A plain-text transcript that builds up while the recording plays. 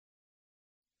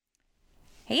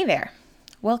Hey there.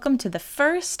 Welcome to the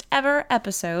first ever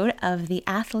episode of the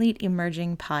Athlete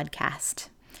Emerging podcast.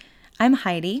 I'm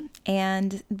Heidi,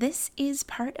 and this is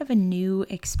part of a new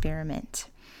experiment.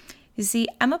 You see,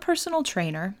 I'm a personal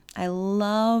trainer. I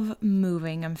love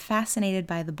moving. I'm fascinated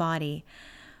by the body.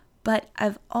 But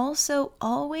I've also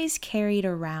always carried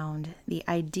around the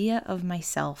idea of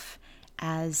myself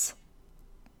as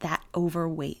that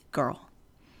overweight girl.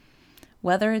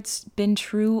 Whether it's been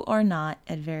true or not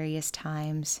at various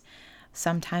times,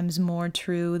 sometimes more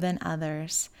true than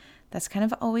others, that's kind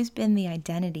of always been the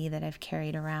identity that I've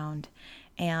carried around.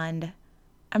 And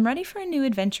I'm ready for a new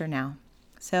adventure now.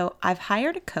 So I've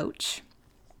hired a coach,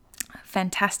 a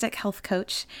fantastic health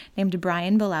coach named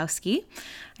Brian Bilowski.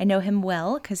 I know him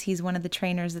well because he's one of the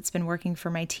trainers that's been working for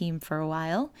my team for a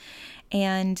while.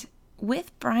 And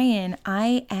with Brian,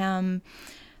 I am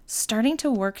starting to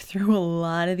work through a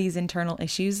lot of these internal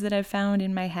issues that I've found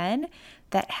in my head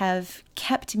that have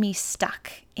kept me stuck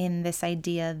in this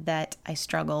idea that I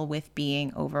struggle with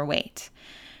being overweight.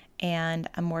 And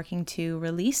I'm working to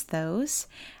release those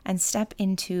and step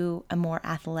into a more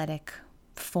athletic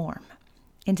form,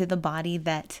 into the body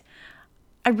that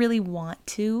I really want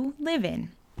to live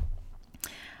in. I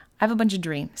have a bunch of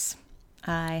dreams.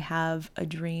 I have a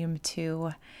dream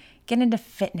to get into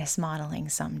fitness modeling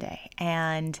someday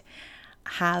and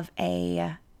have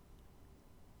a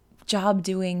job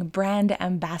doing brand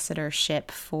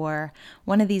ambassadorship for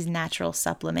one of these natural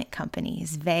supplement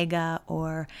companies, Vega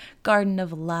or Garden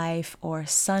of Life or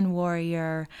Sun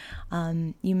Warrior.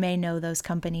 You may know those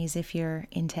companies if you're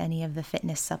into any of the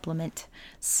fitness supplement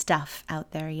stuff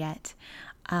out there yet.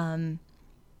 I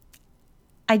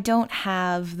don't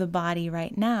have the body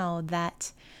right now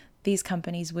that these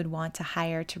companies would want to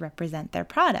hire to represent their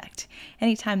product.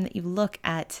 Anytime that you look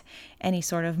at any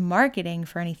sort of marketing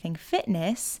for anything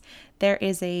fitness, there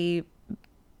is a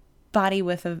body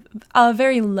with a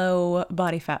very low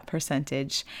body fat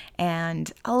percentage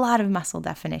and a lot of muscle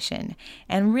definition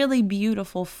and really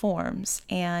beautiful forms.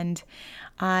 And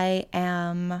I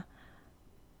am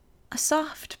a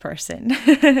soft person,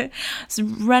 so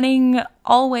running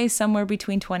always somewhere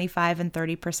between 25 and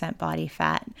 30% body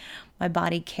fat. My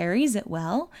body carries it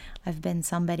well. I've been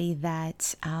somebody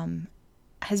that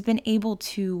has been able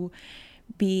to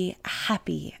be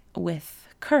happy with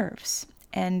curves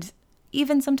and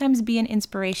even sometimes be an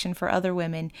inspiration for other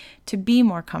women to be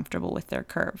more comfortable with their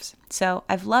curves. So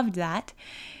I've loved that.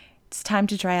 It's time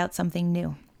to try out something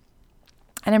new.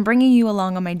 And I'm bringing you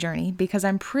along on my journey because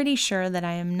I'm pretty sure that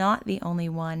I am not the only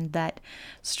one that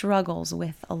struggles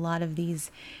with a lot of these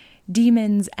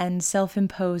demons and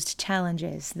self-imposed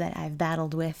challenges that I've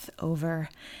battled with over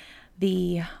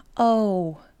the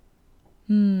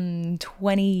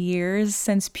 20 years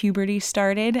since puberty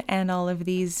started and all of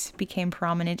these became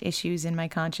prominent issues in my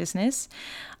consciousness.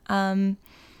 And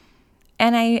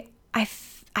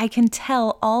I can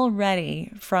tell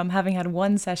already from having had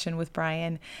one session with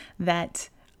Brian that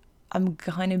I'm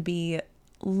going to be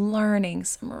learning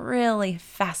some really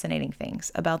fascinating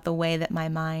things about the way that my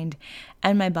mind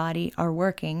and my body are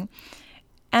working.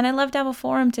 And I love to have a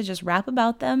forum to just rap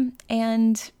about them,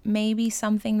 and maybe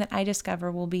something that I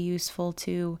discover will be useful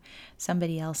to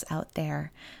somebody else out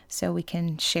there so we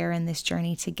can share in this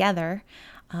journey together.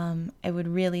 I would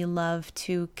really love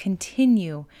to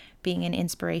continue being an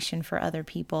inspiration for other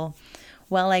people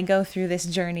while I go through this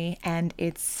journey and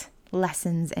its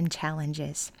lessons and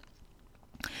challenges.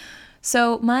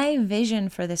 So my vision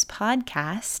for this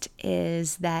podcast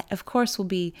is that, of course, we'll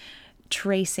be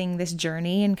tracing this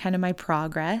journey and kind of my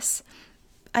progress.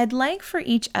 I'd like for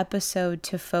each episode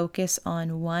to focus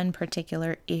on one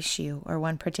particular issue or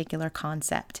one particular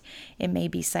concept. It may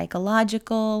be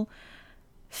psychological,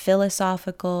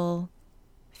 philosophical,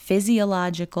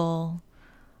 physiological,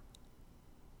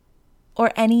 or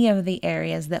any of the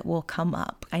areas that will come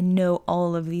up. I know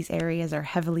all of these areas are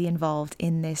heavily involved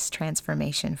in this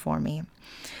transformation for me.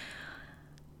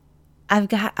 I've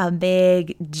got a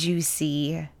big,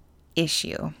 juicy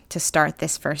issue to start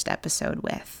this first episode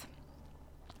with.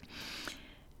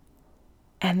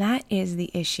 And that is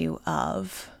the issue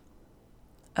of,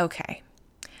 okay,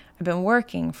 I've been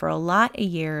working for a lot of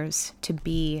years to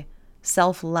be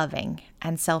self-loving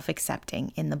and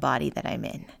self-accepting in the body that I'm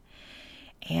in.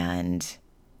 And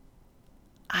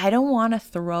I don't want to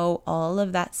throw all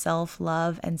of that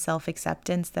self-love and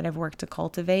self-acceptance that I've worked to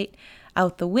cultivate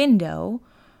out the window,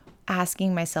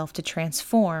 asking myself to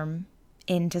transform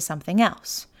into something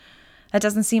else. That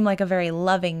doesn't seem like a very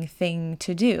loving thing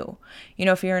to do. You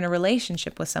know, if you're in a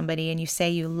relationship with somebody and you say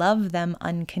you love them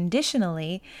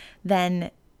unconditionally,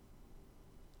 then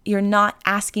you're not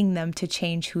asking them to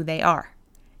change who they are.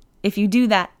 If you do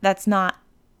that, that's not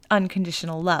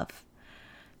unconditional love.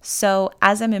 So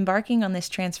as I'm embarking on this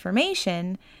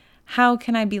transformation, how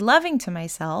can I be loving to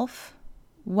myself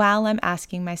while I'm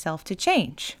asking myself to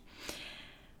change?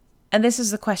 And this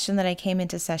is the question that I came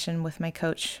into session with my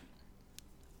coach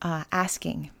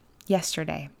asking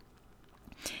yesterday.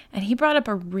 And he brought up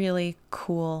a really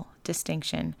cool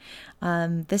distinction.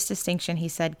 This distinction, he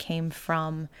said, came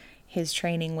from his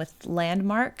training with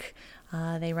Landmark.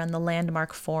 They run the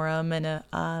Landmark Forum,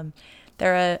 and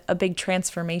they're a big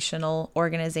transformational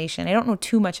organization. I don't know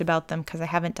too much about them because I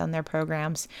haven't done their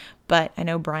programs, but I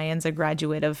know Brian's a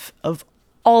graduate of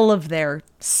all of their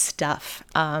stuff.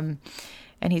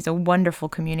 And he's a wonderful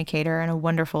communicator and a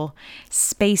wonderful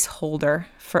space holder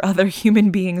for other human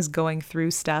beings going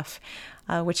through stuff,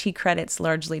 which he credits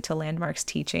largely to Landmark's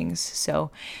teachings.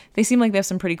 So they seem like they have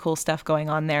some pretty cool stuff going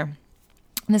on there.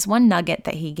 And this one nugget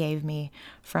that he gave me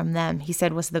from them, he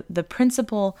said, was the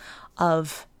principle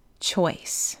of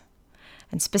choice,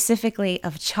 and specifically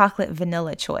of chocolate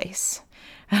vanilla choice.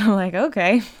 And I'm like,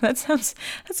 okay, that sounds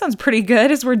pretty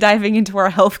good. As we're diving into our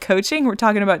health coaching, we're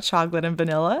talking about chocolate and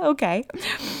vanilla. Okay.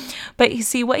 But you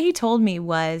see, what he told me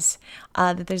was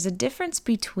that there's a difference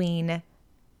between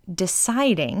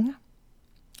deciding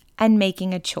and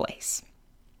making a choice.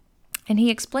 And he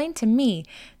explained to me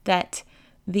that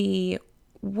the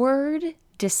word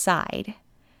decide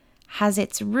has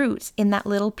its roots in that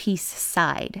little piece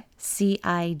side,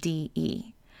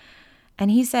 C-I-D-E. And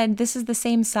he said this is the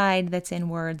same side that's in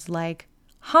words like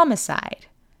homicide,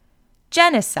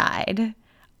 genocide.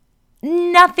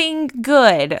 Nothing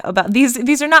good about these.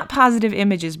 These are not positive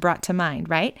images brought to mind,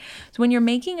 right? So when you're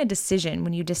making a decision,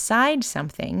 when you decide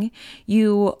something,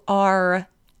 you are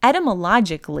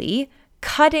etymologically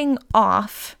cutting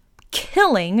off,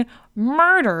 killing,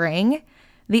 murdering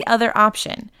the other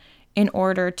option in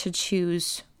order to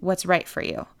choose what's right for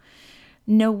you.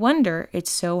 No wonder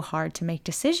it's so hard to make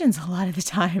decisions a lot of the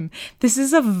time. This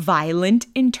is a violent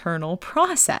internal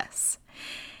process.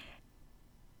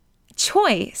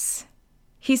 Choice,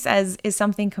 he says, is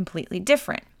something completely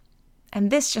different.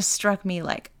 And this just struck me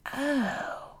like,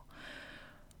 oh,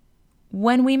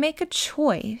 when we make a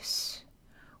choice,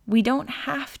 we don't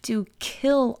have to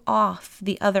kill off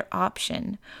the other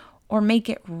option or make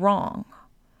it wrong.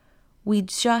 We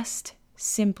just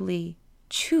simply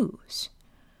choose.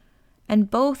 And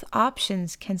both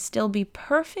options can still be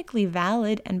perfectly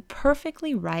valid and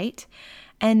perfectly right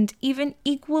and even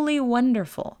equally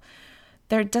wonderful.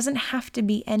 There doesn't have to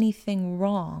be anything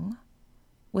wrong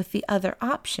with the other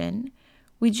option.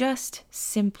 We just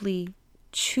simply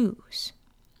choose.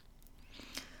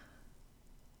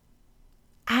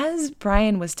 As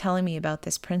Brian was telling me about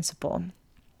this principle,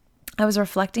 I was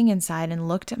reflecting inside and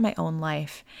looked at my own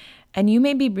life, and you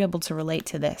may be able to relate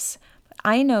to this.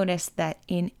 I noticed that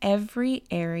in every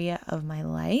area of my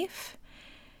life,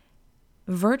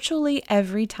 virtually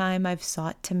every time I've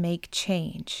sought to make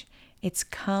change, it's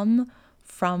come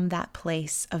from that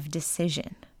place of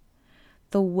decision.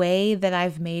 The way that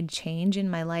I've made change in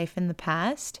my life in the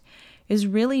past is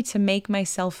really to make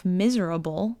myself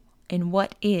miserable in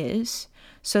what is,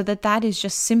 so that that is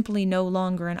just simply no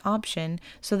longer an option,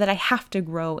 so that I have to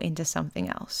grow into something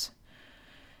else.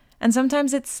 And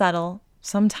sometimes it's subtle.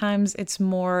 Sometimes it's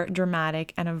more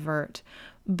dramatic and overt,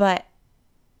 but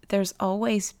there's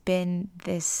always been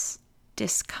this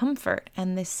discomfort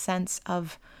and this sense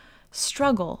of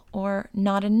struggle or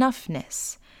not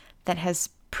enoughness that has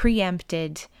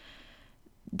preempted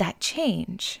that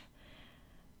change.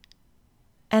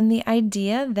 And the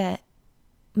idea that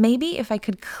maybe if I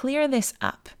could clear this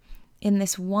up in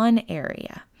this one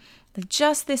area,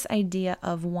 just this idea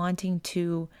of wanting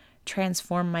to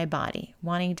transform my body,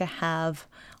 wanting to have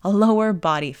a lower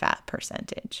body fat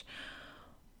percentage.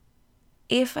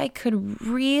 If I could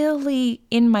really,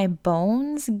 in my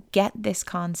bones, get this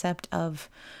concept of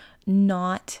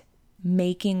not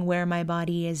making where my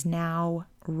body is now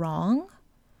wrong,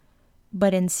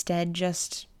 but instead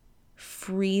just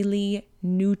freely,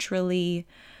 neutrally,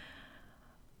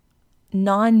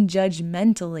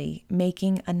 non-judgmentally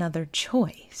making another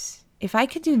choice. If I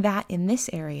could do that in this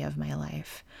area of my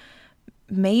life,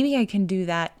 maybe I can do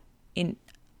that in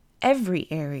every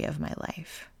area of my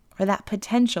life, or that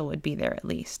potential would be there at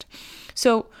least.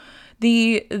 So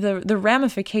the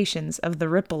ramifications of the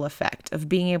ripple effect of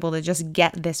being able to just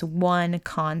get this one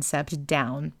concept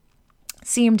down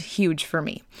seemed huge for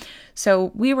me.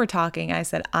 So we were talking, I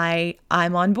said, I'm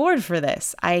on board for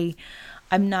this. I'm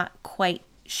not quite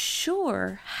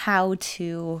sure how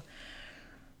to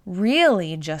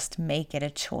really just make it a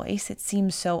choice. It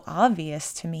seems so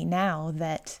obvious to me now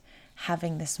that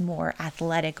having this more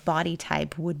athletic body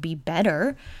type would be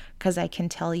better, because I can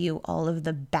tell you all of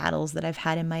the battles that I've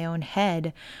had in my own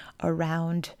head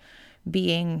around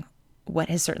being what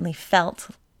has certainly felt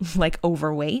like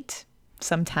overweight.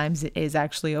 Sometimes it is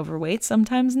actually overweight,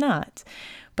 sometimes not,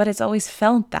 but it's always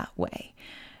felt that way.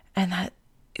 And that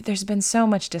there's been so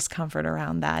much discomfort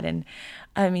around that. And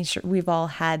I mean, sure, we've all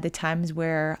had the times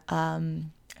where I've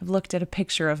looked at a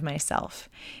picture of myself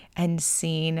and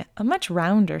seen a much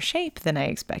rounder shape than I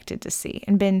expected to see,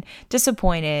 and been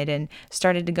disappointed and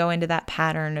started to go into that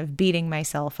pattern of beating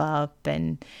myself up.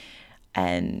 And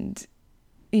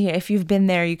yeah, if you've been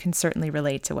there, you can certainly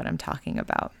relate to what I'm talking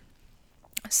about.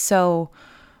 So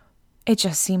it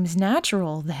just seems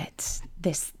natural that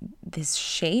this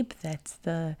shape that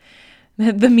the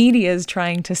media is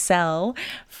trying to sell,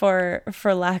 for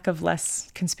lack of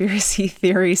less conspiracy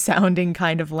theory sounding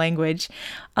kind of language,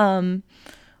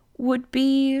 would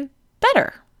be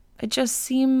better. It just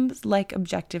seems like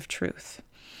objective truth.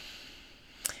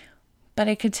 But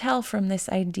I could tell from this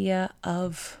idea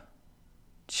of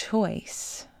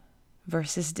choice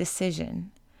versus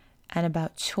decision, and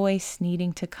about choice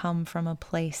needing to come from a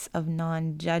place of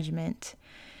non-judgment,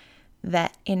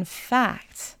 that in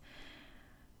fact,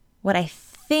 what I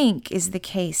think is the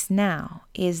case now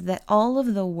is that all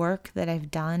of the work that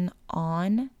I've done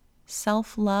on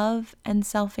self-love and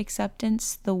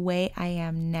self-acceptance the way I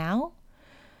am now,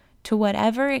 to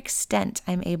whatever extent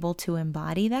I'm able to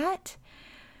embody that,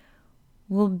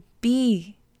 will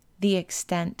be the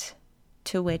extent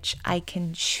to which I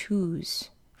can choose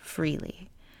freely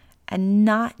and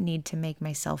not need to make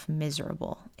myself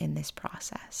miserable in this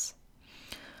process.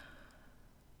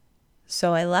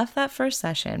 So I left that first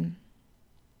session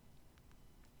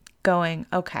going,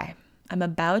 okay, I'm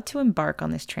about to embark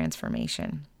on this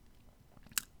transformation.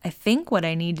 I think what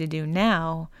I need to do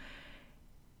now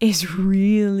is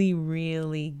really,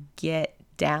 really get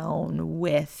down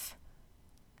with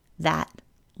that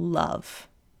love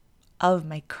of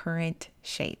my current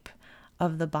shape,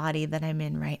 of the body that I'm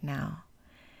in right now.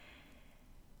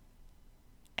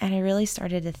 And I really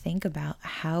started to think about,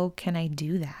 how can I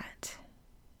do that?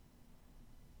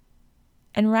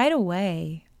 And right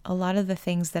away, a lot of the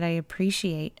things that I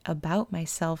appreciate about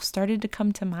myself started to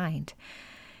come to mind.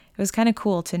 It was kind of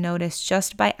cool to notice,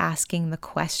 just by asking the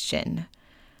question,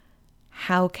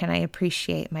 how can I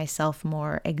appreciate myself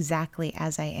more exactly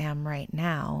as I am right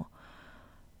now?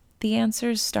 The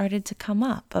answers started to come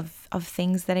up of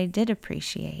things that I did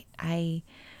appreciate. I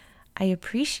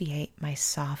appreciate my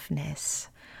softness.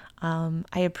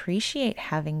 I appreciate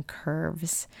having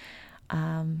curves.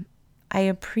 I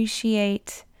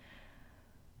appreciate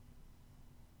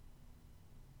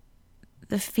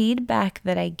the feedback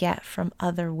that I get from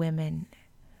other women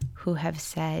who have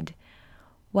said,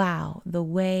 wow, the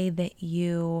way that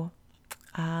you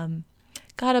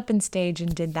got up on stage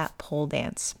and did that pole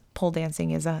dance. Pole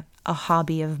dancing is a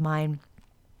hobby of mine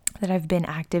that I've been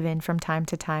active in from time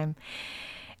to time.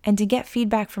 And to get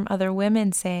feedback from other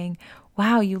women saying,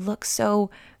 wow, you look so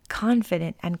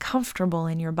confident and comfortable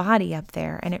in your body up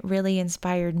there. And it really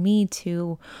inspired me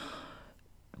to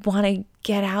want to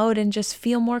get out and just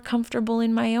feel more comfortable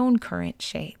in my own current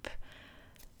shape.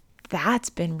 That's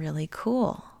been really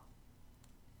cool.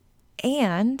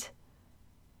 And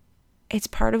it's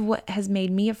part of what has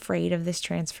made me afraid of this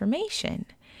transformation.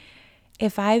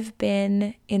 If I've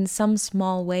been in some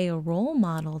small way a role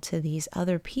model to these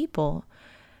other people,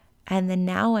 and then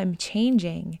now I'm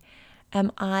changing,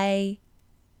 am I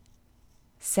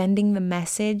sending the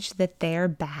message that they're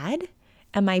bad?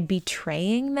 Am I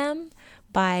betraying them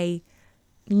by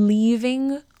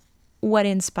leaving what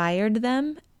inspired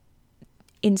them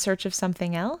in search of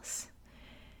something else?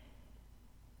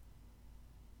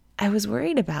 I was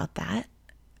worried about that.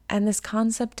 And this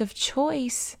concept of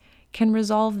choice can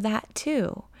resolve that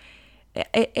too.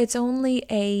 It's only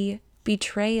a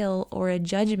betrayal or a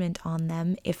judgment on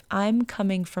them if I'm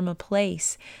coming from a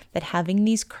place that having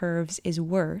these curves is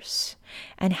worse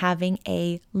and having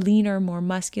a leaner, more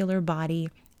muscular body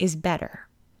is better.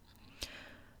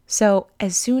 So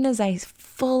as soon as I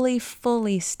fully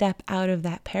step out of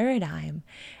that paradigm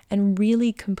and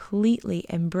really completely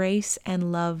embrace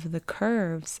and love the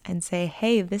curves and say,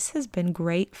 hey, this has been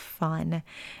great fun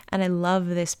and I love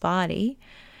this body,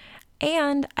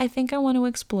 and I think I want to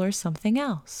explore something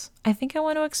else. I think I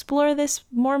want to explore this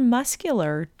more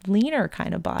muscular, leaner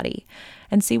kind of body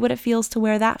and see what it feels to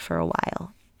wear that for a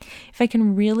while. If I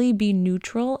can really be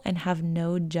neutral and have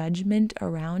no judgment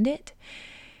around it,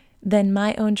 then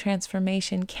my own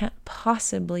transformation can't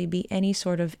possibly be any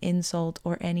sort of insult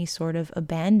or any sort of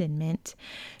abandonment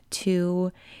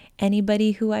to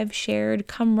anybody who I've shared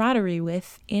camaraderie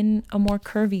with in a more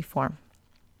curvy form.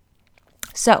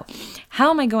 So, how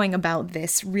am I going about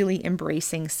this really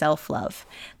embracing self-love?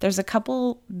 There's a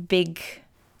couple big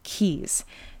keys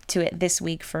to it this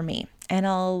week for me, and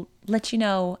I'll let you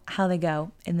know how they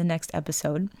go in the next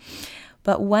episode.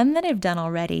 But one that I've done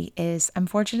already is I'm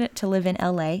fortunate to live in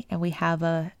LA, and we have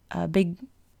a big,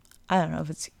 I don't know if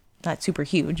it's not super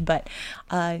huge, but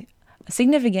a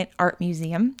significant art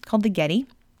museum called the Getty.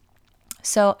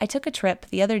 So I took a trip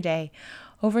the other day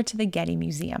over to the Getty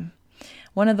Museum.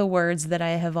 One of the words that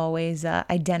I have always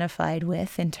identified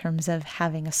with in terms of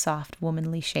having a soft,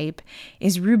 womanly shape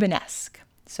is Rubenesque.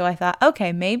 So I thought,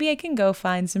 okay, maybe I can go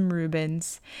find some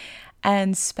Rubens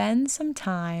and spend some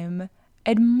time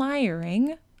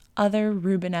admiring other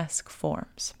Rubenesque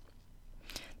forms.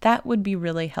 That would be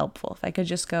really helpful if I could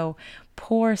just go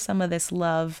pour some of this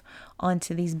love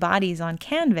onto these bodies on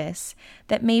canvas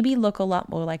that maybe look a lot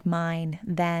more like mine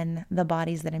than the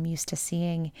bodies that I'm used to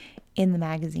seeing in the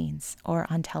magazines or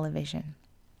on television.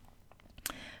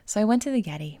 So I went to the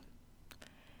Getty,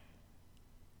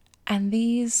 and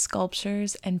these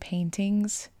sculptures and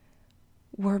paintings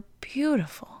were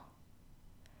beautiful.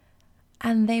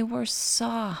 And they were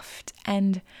soft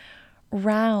and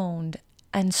round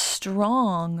and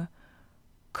strong,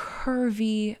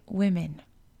 curvy women.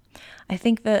 I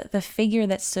think the figure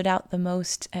that stood out the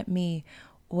most at me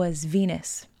was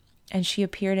Venus, and she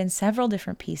appeared in several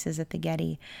different pieces at the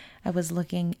Getty. I was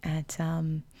looking at,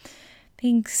 I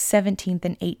think, 17th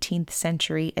and 18th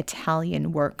century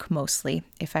Italian work mostly,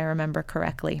 if I remember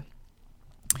correctly.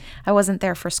 I wasn't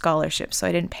there for scholarship, so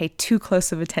I didn't pay too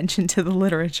close of attention to the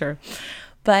literature.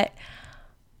 But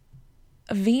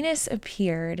Venus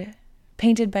appeared,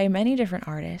 painted by many different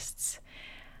artists,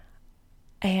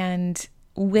 and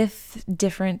with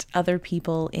different other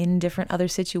people in different other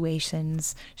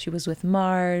situations. She was with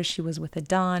Mars, she was with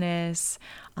Adonis,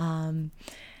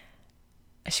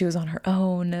 she was on her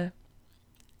own.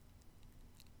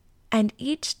 And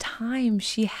each time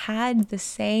she had the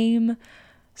same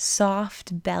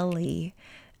soft belly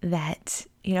that,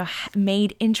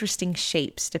 made interesting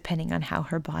shapes depending on how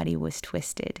her body was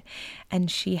twisted. And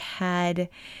she had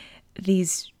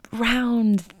these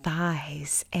round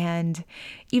thighs, and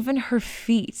even her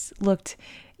feet looked,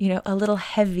 a little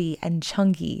heavy and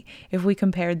chunky if we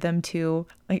compared them to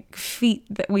like feet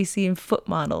that we see in foot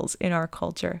models in our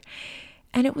culture.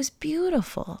 And it was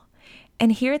beautiful.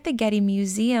 And here at the Getty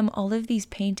Museum, all of these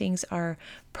paintings are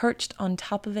perched on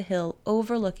top of a hill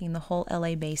overlooking the whole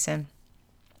LA basin.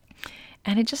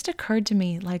 And it just occurred to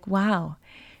me, like, wow,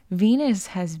 Venus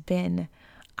has been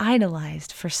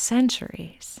idolized for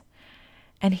centuries.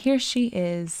 And here she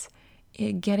is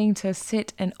getting to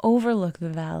sit and overlook the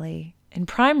valley in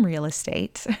prime real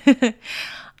estate.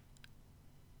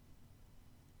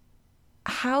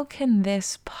 How can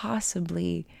this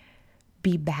possibly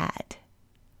be bad?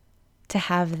 To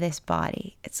have this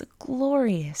body. It's a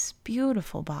glorious,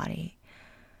 beautiful body.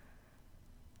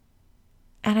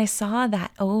 And I saw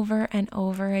that over and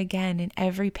over again in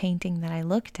every painting that I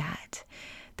looked at.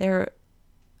 There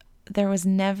was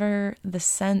never the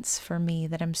sense for me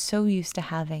that I'm so used to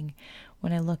having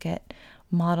when I look at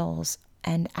models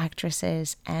and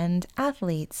actresses and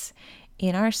athletes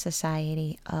in our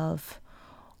society of,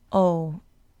 oh,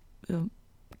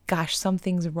 gosh,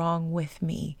 something's wrong with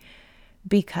me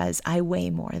because I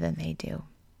weigh more than they do.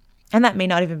 And that may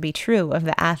not even be true of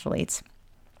the athletes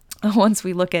once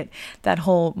we look at that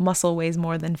whole muscle weighs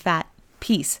more than fat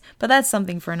piece. But that's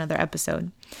something for another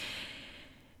episode.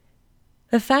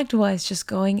 The fact was, just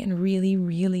going and really,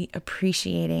 really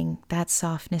appreciating that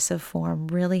softness of form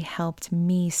really helped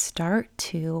me start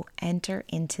to enter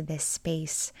into this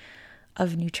space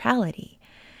of neutrality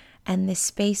and this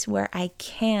space where I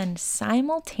can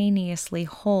simultaneously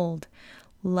hold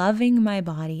loving my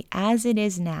body as it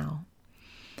is now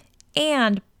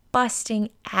and busting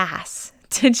ass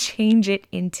to change it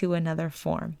into another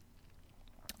form,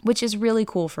 which is really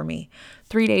cool for me.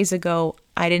 3 days ago,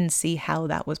 I didn't see how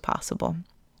that was possible.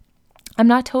 I'm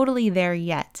not totally there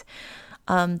yet.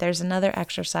 There's another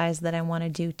exercise that I want to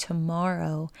do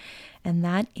tomorrow, and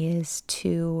that is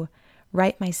to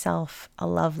write myself a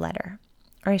love letter,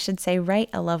 or I should say write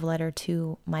a love letter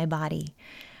to my body,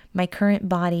 my current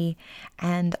body,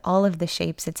 and all of the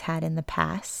shapes it's had in the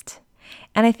past.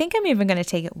 And I think I'm even going to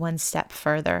take it one step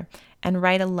further and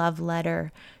write a love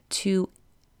letter to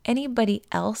anybody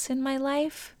else in my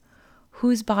life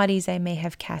whose bodies I may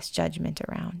have cast judgment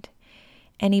around.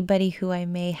 Anybody who I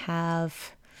may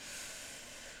have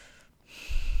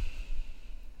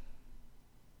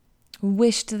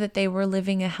wished that they were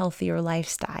living a healthier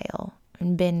lifestyle.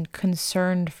 and been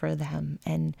concerned for them.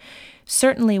 And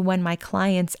certainly when my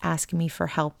clients ask me for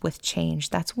help with change,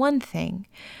 that's one thing.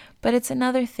 But it's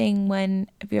another thing when,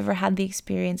 have you ever had the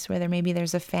experience where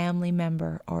there's a family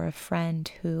member or a friend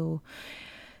who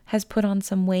has put on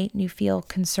some weight and you feel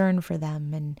concerned for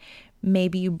them, and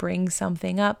maybe you bring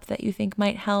something up that you think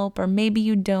might help, or maybe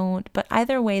you don't. But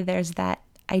either way, there's that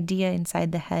idea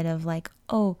inside the head of like,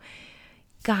 oh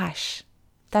gosh,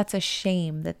 that's a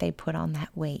shame that they put on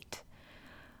that weight.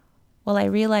 Well, I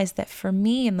realized that for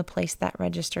me, in the place that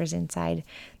registers inside,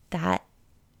 that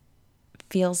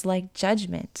feels like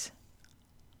judgment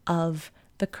of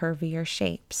the curvier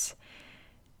shapes.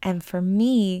 And for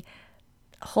me,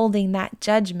 holding that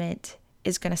judgment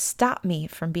is going to stop me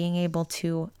from being able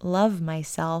to love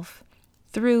myself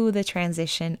through the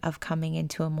transition of coming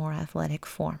into a more athletic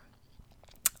form.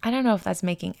 I don't know if that's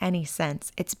making any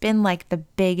sense. It's been like the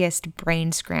biggest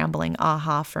brain scrambling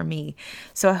aha for me.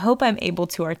 So I hope I'm able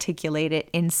to articulate it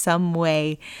in some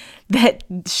way that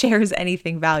shares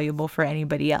anything valuable for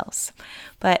anybody else.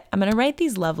 But I'm going to write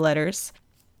these love letters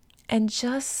and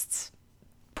just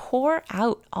pour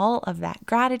out all of that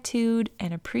gratitude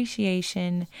and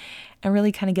appreciation and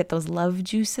really kind of get those love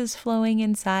juices flowing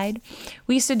inside.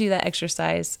 We used to do that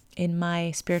exercise in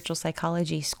my spiritual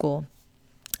psychology school.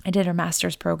 I did our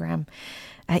master's program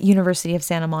at University of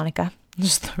Santa Monica.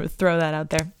 Just throw that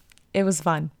out there. It was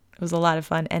fun. It was a lot of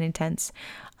fun and intense.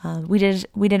 We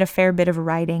did a fair bit of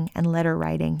writing and letter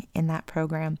writing in that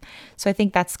program. So I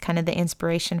think that's kind of the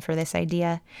inspiration for this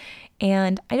idea.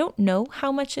 And I don't know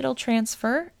how much it'll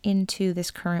transfer into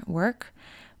this current work,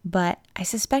 but I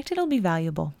suspect it'll be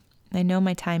valuable. I know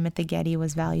my time at the Getty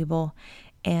was valuable,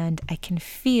 and I can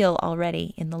feel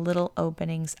already in the little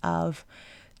openings of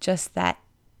just that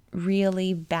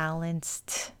really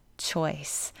balanced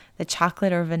choice, the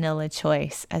chocolate or vanilla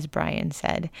choice, as Brian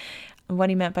said. What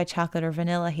he meant by chocolate or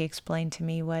vanilla, he explained to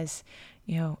me, was,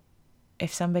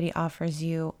 if somebody offers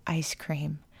you ice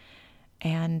cream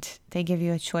and they give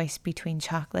you a choice between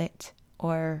chocolate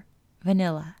or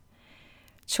vanilla,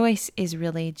 choice is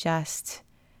really just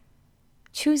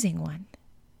choosing one.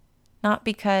 Not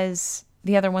because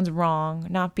the other one's wrong,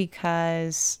 not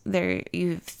because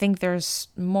you think there's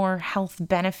more health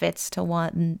benefits to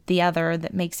one than the other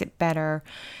that makes it better.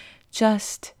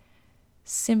 Just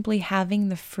simply having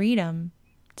the freedom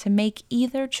to make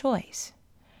either choice.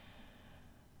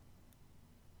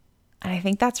 And I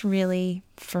think that's really,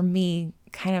 for me,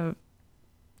 kind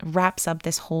of wraps up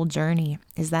this whole journey,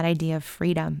 is that idea of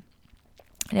freedom.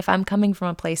 And if I'm coming from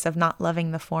a place of not loving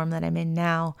the form that I'm in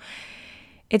now,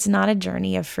 it's not a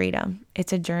journey of freedom.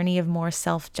 It's a journey of more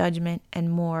self-judgment and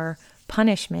more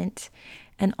punishment,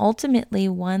 and ultimately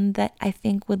one that I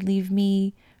think would leave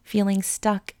me feeling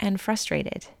stuck and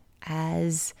frustrated,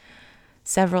 as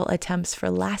several attempts for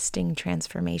lasting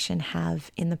transformation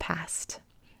have in the past.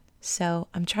 So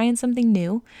I'm trying something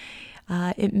new.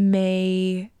 It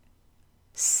may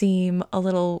seem a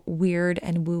little weird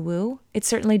and woo-woo. It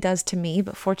certainly does to me,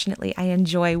 but fortunately I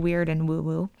enjoy weird and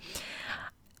woo-woo.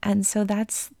 And so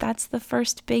that's the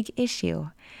first big issue.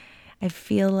 I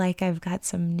feel like I've got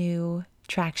some new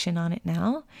traction on it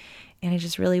now, and I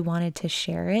just really wanted to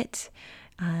share it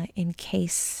in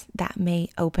case that may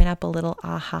open up a little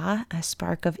aha, a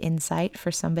spark of insight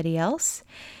for somebody else,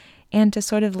 and to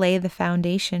sort of lay the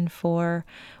foundation for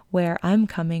where I'm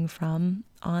coming from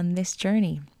on this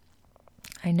journey.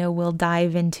 I know we'll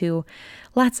dive into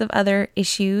lots of other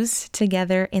issues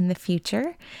together in the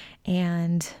future,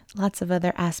 and lots of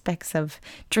other aspects of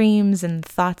dreams and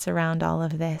thoughts around all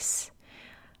of this.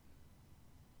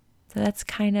 So that's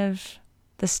kind of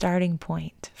the starting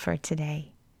point for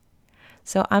today.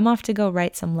 So I'm off to go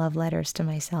write some love letters to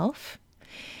myself.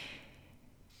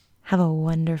 Have a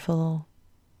wonderful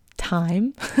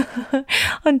time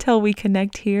until we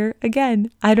connect here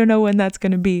again. I don't know when that's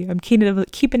going to be. I'm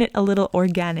keeping it a little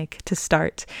organic to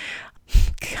start.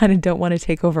 Kind of don't want to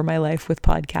take over my life with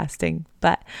podcasting,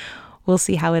 but we'll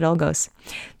see how it all goes.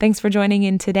 Thanks for joining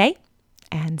in today,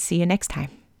 and see you next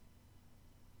time.